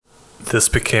This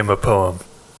became a poem.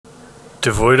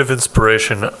 Devoid of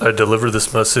inspiration, I deliver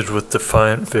this message with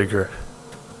defiant vigor.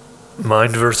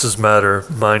 Mind versus matter,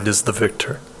 mind is the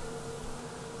victor.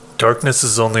 Darkness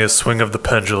is only a swing of the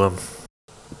pendulum.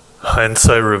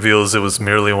 Hindsight reveals it was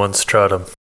merely one stratum.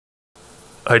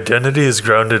 Identity is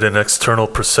grounded in external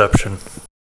perception.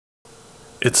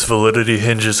 Its validity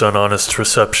hinges on honest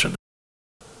reception.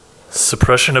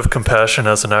 Suppression of compassion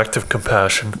as an act of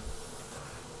compassion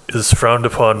is frowned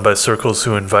upon by circles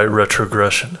who invite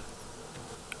retrogression.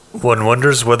 One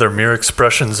wonders whether mere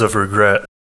expressions of regret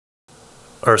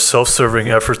are self-serving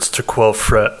efforts to quell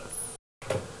fret.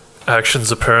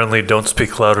 Actions apparently don't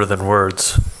speak louder than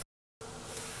words.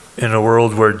 In a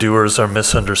world where doers are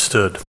misunderstood.